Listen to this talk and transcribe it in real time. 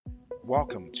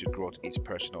Welcome to Growth is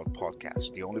Personal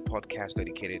podcast, the only podcast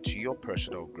dedicated to your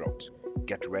personal growth.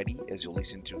 Get ready as you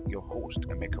listen to your host,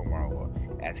 Emeka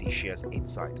Marwa, as he shares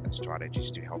insight and strategies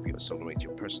to help you accelerate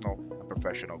your personal and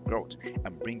professional growth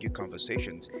and bring you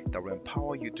conversations that will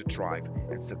empower you to thrive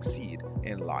and succeed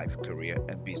in life, career,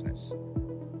 and business.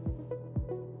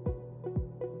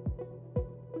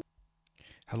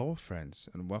 Hello, friends,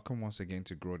 and welcome once again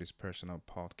to Grow This Personal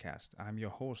podcast. I'm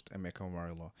your host, Emeka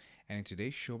Marilo, and in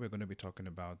today's show, we're going to be talking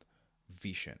about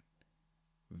vision.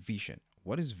 Vision.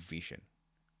 What is vision?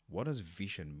 What does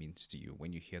vision means to you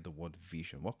when you hear the word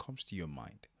vision? What comes to your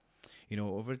mind?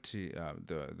 Over to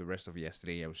the rest of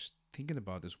yesterday, I was thinking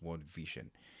about this word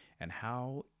vision and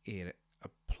how it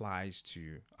applies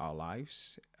to our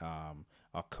lives,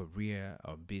 our career,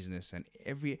 our business, and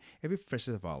every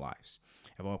facet of our lives.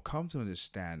 And I've come to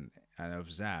understand and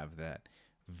observe that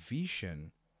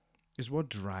vision is what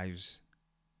drives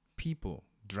people,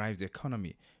 drives the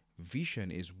economy. Vision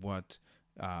is what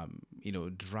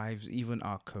drives even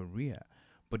our career.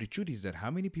 But the truth is that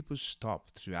how many people stop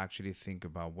to actually think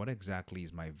about what exactly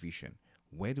is my vision?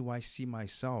 Where do I see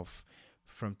myself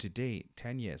from today,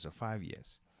 10 years or 5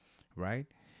 years, right?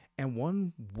 And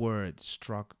one word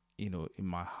struck, in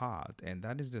my heart, and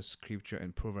that is the scripture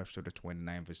in Proverbs chapter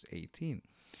 29, verse 18.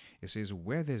 It says,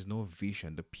 where there's no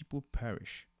vision, the people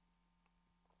perish.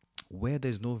 Where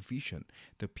there's no vision,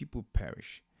 the people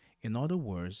perish. In other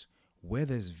words, where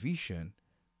there's vision,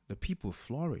 the people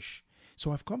flourish. So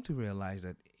I've come to realize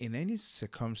that in any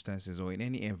circumstances or in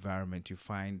any environment, you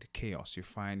find chaos, you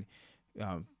find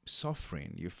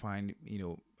suffering, you find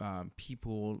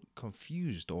people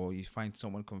confused, or you find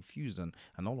someone confused, and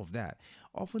all of that.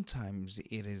 Oftentimes,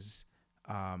 it is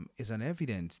an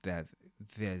evidence that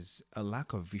there's a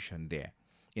lack of vision there.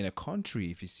 In a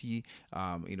country, if you see,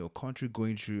 country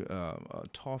going through a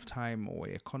tough time or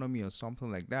economy or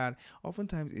something like that,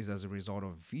 oftentimes is as a result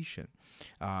of vision.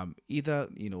 Either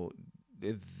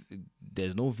if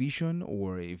there's no vision,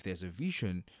 or if there's a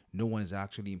vision, no one is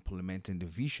actually implementing the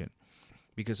vision.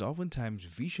 Because oftentimes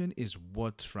vision is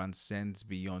what transcends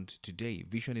beyond today.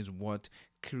 Vision is what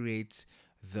creates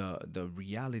the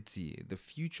reality, the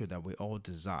future that we all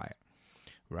desire,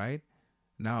 right?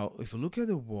 Now, if you look at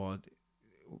the word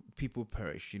people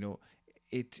perish,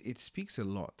 it speaks a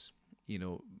lot.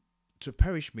 To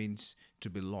perish means to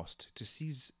be lost, to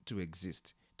cease to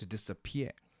exist, to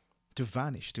disappear, to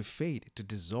vanish, to fade, to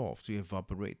dissolve, to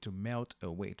evaporate, to melt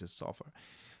away, to suffer.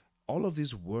 All of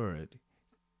this word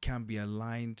can be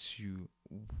aligned to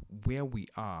where we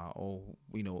are, or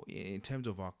in terms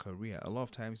of our career. A lot of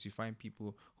times you find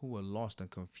people who are lost and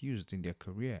confused in their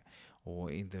career or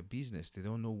in their business. They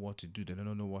don't know what to do, they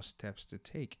don't know what steps to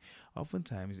take.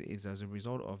 Oftentimes it's as a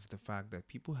result of the fact that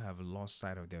people have lost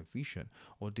sight of their vision,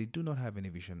 or they do not have any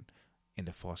vision in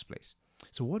the first place.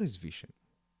 So what is vision?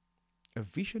 A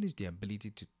vision is the ability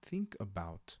to think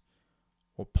about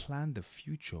or plan the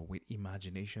future with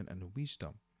imagination and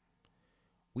wisdom,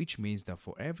 which means that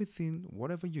for everything,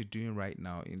 whatever you're doing right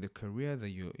now in the career that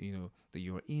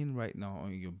you're in right now,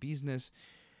 or your business,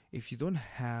 if you don't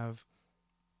have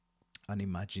an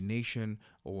imagination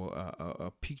or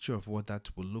a picture of what that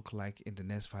will look like in the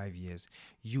next 5 years,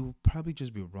 you'll probably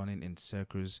just be running in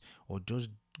circles or just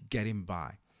getting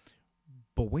by.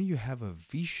 But when you have a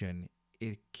vision,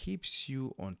 it keeps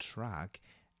you on track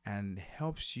and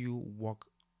helps you walk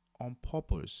on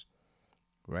purpose,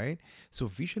 right? So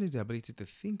vision is the ability to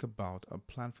think about a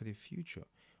plan for the future.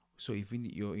 So if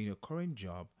you're in your current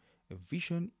job, a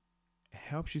vision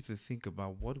helps you to think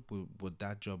about what would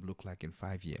that job look like in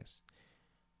 5 years.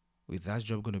 Is that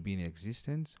job going to be in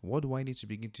existence? What do I need to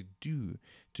begin to do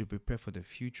to prepare for the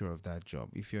future of that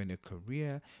job? If you're in a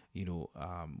career,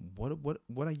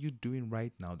 what are you doing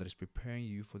right now that is preparing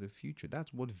you for the future?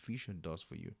 That's what vision does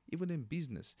for you. Even in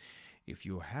business, if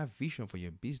you have vision for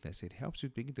your business, it helps you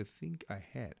begin to think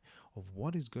ahead of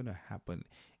what is going to happen.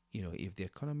 If the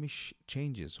economy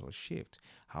changes or shift,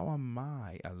 how am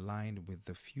I aligned with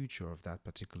the future of that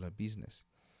particular business?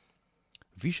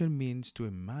 Vision means to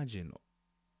imagine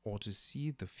or to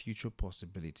see the future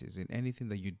possibilities in anything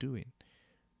that you're doing,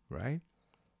 right?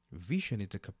 Vision is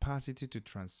the capacity to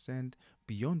transcend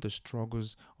beyond the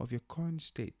struggles of your current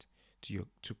state to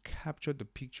capture the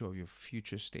picture of your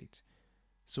future state.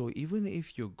 So even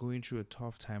if you're going through a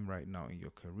tough time right now in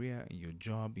your career, in your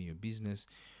job, in your business,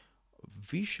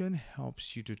 vision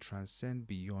helps you to transcend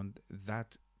beyond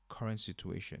that current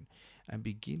situation and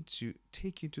begin to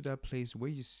take you to that place where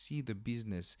you see the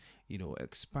business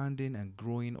expanding and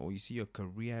growing, or you see your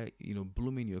career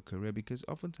blooming your career. Because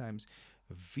oftentimes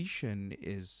vision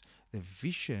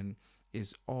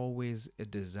is always a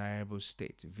desirable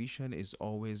state. Vision is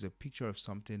always a picture of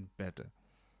something better.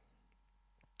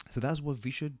 So that's what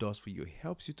vision does for you. It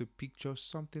helps you to picture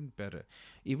something better.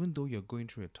 Even though you're going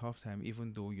through a tough time,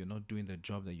 even though you're not doing the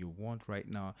job that you want right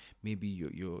now, maybe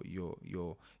your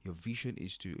vision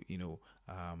is to,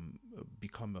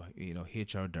 become a,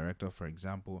 HR director, for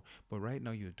example. But right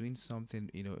now you're doing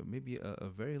something, maybe a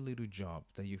very little job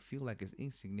that you feel like is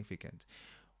insignificant.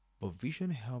 But vision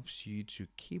helps you to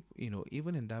keep,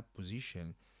 even in that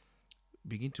position,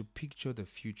 begin to picture the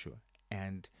future,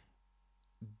 and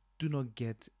do not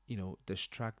get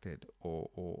distracted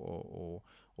or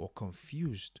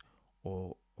confused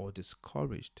or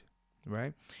discouraged,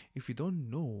 right? If you don't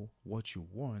know what you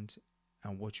want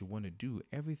and what you want to do,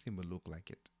 everything will look like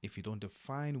it. If you don't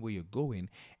define where you're going,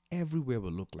 everywhere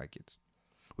will look like it.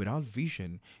 Without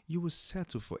vision, you will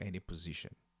settle for any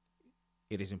position.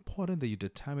 It is important that you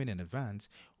determine in advance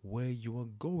where you are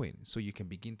going so you can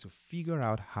begin to figure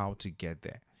out how to get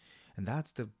there. And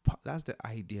that's the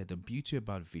idea. The beauty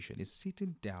about vision is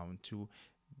sitting down to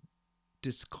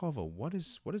discover what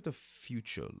is the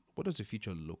future. What does the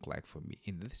future look like for me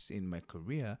in my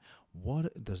career?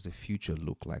 What does the future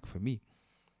look like for me?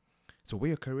 So where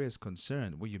your career is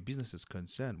concerned, where your business is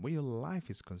concerned, where your life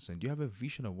is concerned, you have a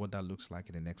vision of what that looks like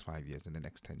in the next 5 years, in the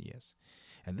next 10 years.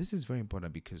 And this is very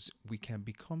important because we can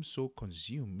become so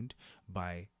consumed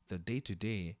by the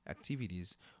day-to-day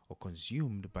activities, or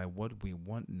consumed by what we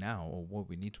want now or what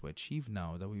we need to achieve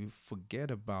now, that we forget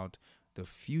about the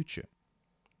future.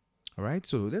 All right,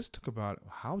 so let's talk about,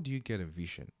 how do you get a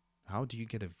vision? How do you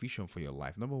get a vision for your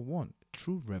life? Number one,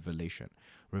 through revelation.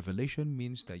 Revelation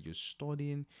means that you're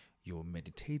studying, you're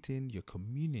meditating, you're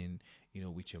communing,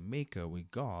 with your maker,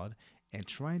 with God, and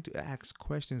trying to ask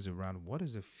questions around, what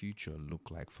does the future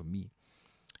look like for me?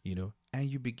 And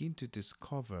you begin to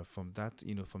discover from that,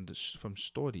 from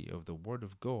study of the Word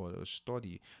of God, or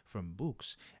study from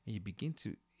books, and you begin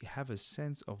to have a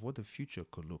sense of what the future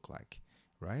could look like,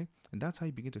 right? And that's how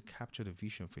you begin to capture the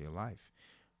vision for your life.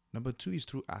 Number two is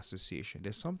through association.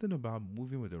 There's something about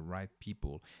moving with the right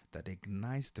people that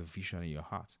ignites the vision in your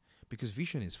heart, because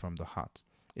vision is from the heart.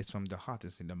 It's from the heart,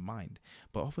 it's in the mind.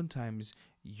 But oftentimes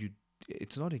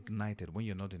it's not ignited when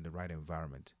you're not in the right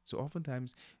environment. So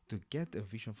oftentimes, to get a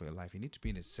vision for your life, you need to be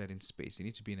in a certain space. You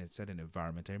need to be in a certain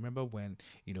environment. I remember when,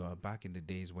 back in the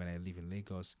days when I live in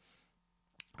Lagos,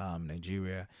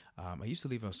 Nigeria. I used to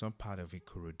live on some part of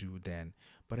Ikorodu then,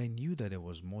 but I knew that there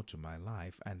was more to my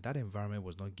life, and that environment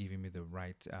was not giving me the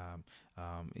right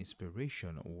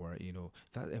inspiration, or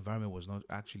that environment was not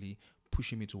actually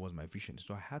pushing me towards my vision.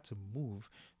 So I had to move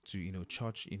to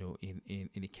church in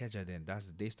Ikeja, then that's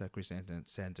the Daystar Christian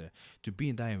Center, to be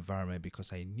in that environment,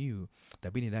 because I knew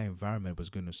that being in that environment was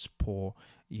going to spur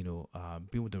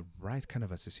being with the right kind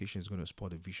of association is going to spur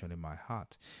the vision in my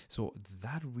heart. So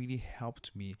that really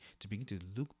helped me to begin to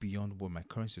look beyond what my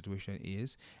current situation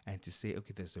is, and to say,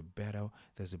 okay, there's a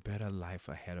better life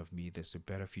ahead of me, there's a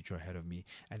better future ahead of me,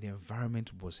 and the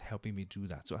environment was helping me do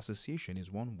that. So association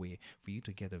is one way for you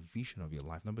to get a vision of your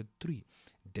life. Number three,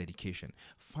 dedication.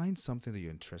 Find something that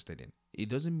you're interested in. It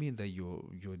doesn't mean that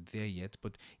you're there yet,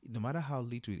 but no matter how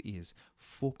little it is,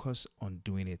 focus on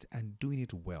doing it, and doing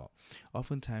it well.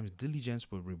 Oftentimes, diligence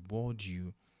will reward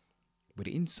you with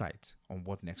insight on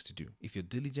what next to do. If you're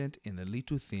diligent in the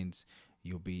little things,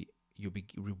 you'll be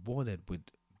rewarded with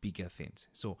bigger things.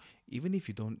 So even if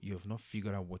you have not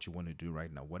figured out what you want to do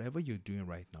right now, whatever you're doing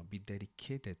right now, be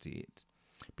dedicated to it.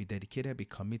 Be dedicated, be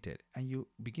committed, and you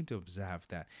begin to observe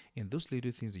that in those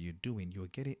little things that you're doing, you're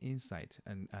getting insight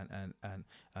and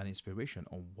inspiration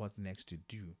on what next to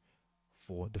do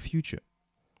for the future,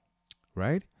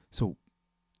 right? So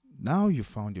now you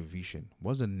found your vision.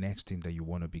 What's the next thing that you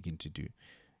want to begin to do?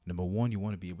 Number one, you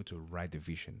want to be able to write the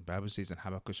vision. The Bible says in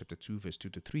Habakkuk chapter 2, verse 2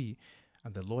 to 3,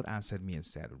 and the Lord answered me and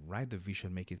said, write the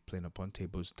vision, make it plain upon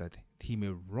tables, that he may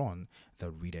run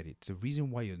that readeth it. The reason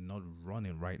why you're not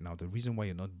running right now, the reason why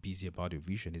you're not busy about your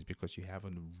vision, is because you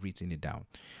haven't written it down.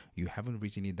 You haven't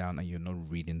written it down, and you're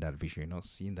not reading that vision. You're not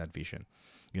seeing that vision.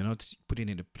 You're not putting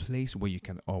it in a place where you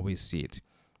can always see it,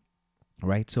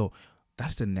 right? So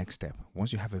that's the next step.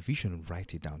 Once you have a vision,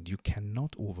 write it down. You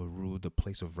cannot overrule the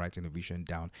place of writing a vision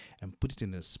down and put it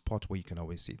in a spot where you can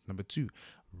always see it. Number two,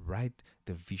 write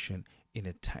the vision in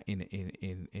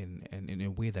a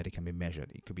way that it can be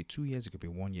measured. It could be 2 years, it could be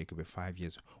 1 year, it could be 5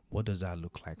 years. What does that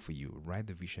look like for you? Write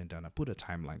the vision down and put a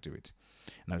timeline to it.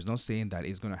 Now, it's not saying that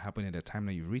it's going to happen in the time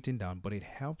that you've written down, but it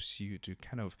helps you to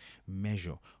kind of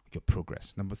measure your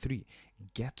progress. Number three,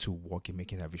 get to work in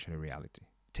making that vision a reality.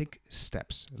 Take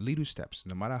steps, little steps,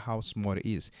 no matter how small it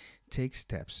is. Take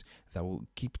steps that will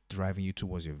keep driving you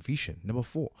towards your vision. Number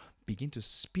four, begin to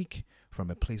speak from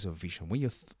a place of vision. When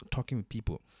you're talking with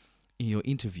people, in your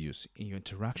interviews, in your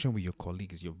interaction with your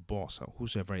colleagues, your boss, or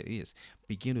whosoever it is,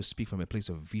 begin to speak from a place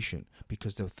of vision.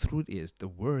 Because the truth is, the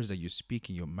words that you speak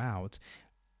in your mouth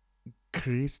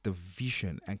creates the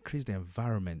vision and creates the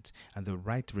environment and the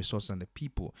right resources and the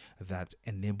people that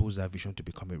enables that vision to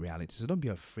become a reality. So don't be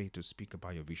afraid to speak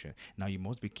about your vision. Now, you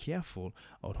must be careful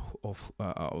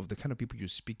of the kind of people you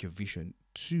speak your vision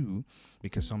to,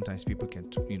 because sometimes people can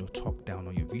talk down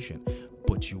on your vision,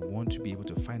 but you want to be able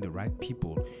to find the right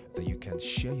people that you can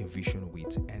share your vision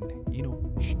with, and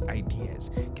ideas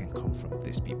can come from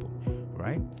these people,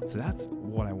 right? So that's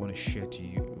what I want to share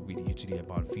with you today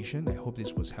about vision. I hope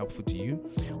this was helpful to you.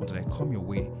 Until I come your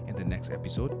way in the next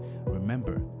episode,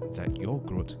 remember that your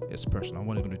growth is personal. No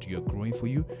one is going to do your growing for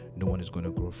you. No one is going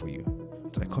to grow for you.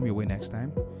 Until I come your way next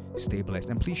time, stay blessed.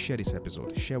 And please share this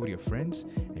episode. Share with your friends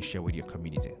and share with your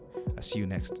community. I'll see you in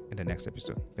the next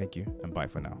episode. Thank you and bye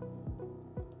for now.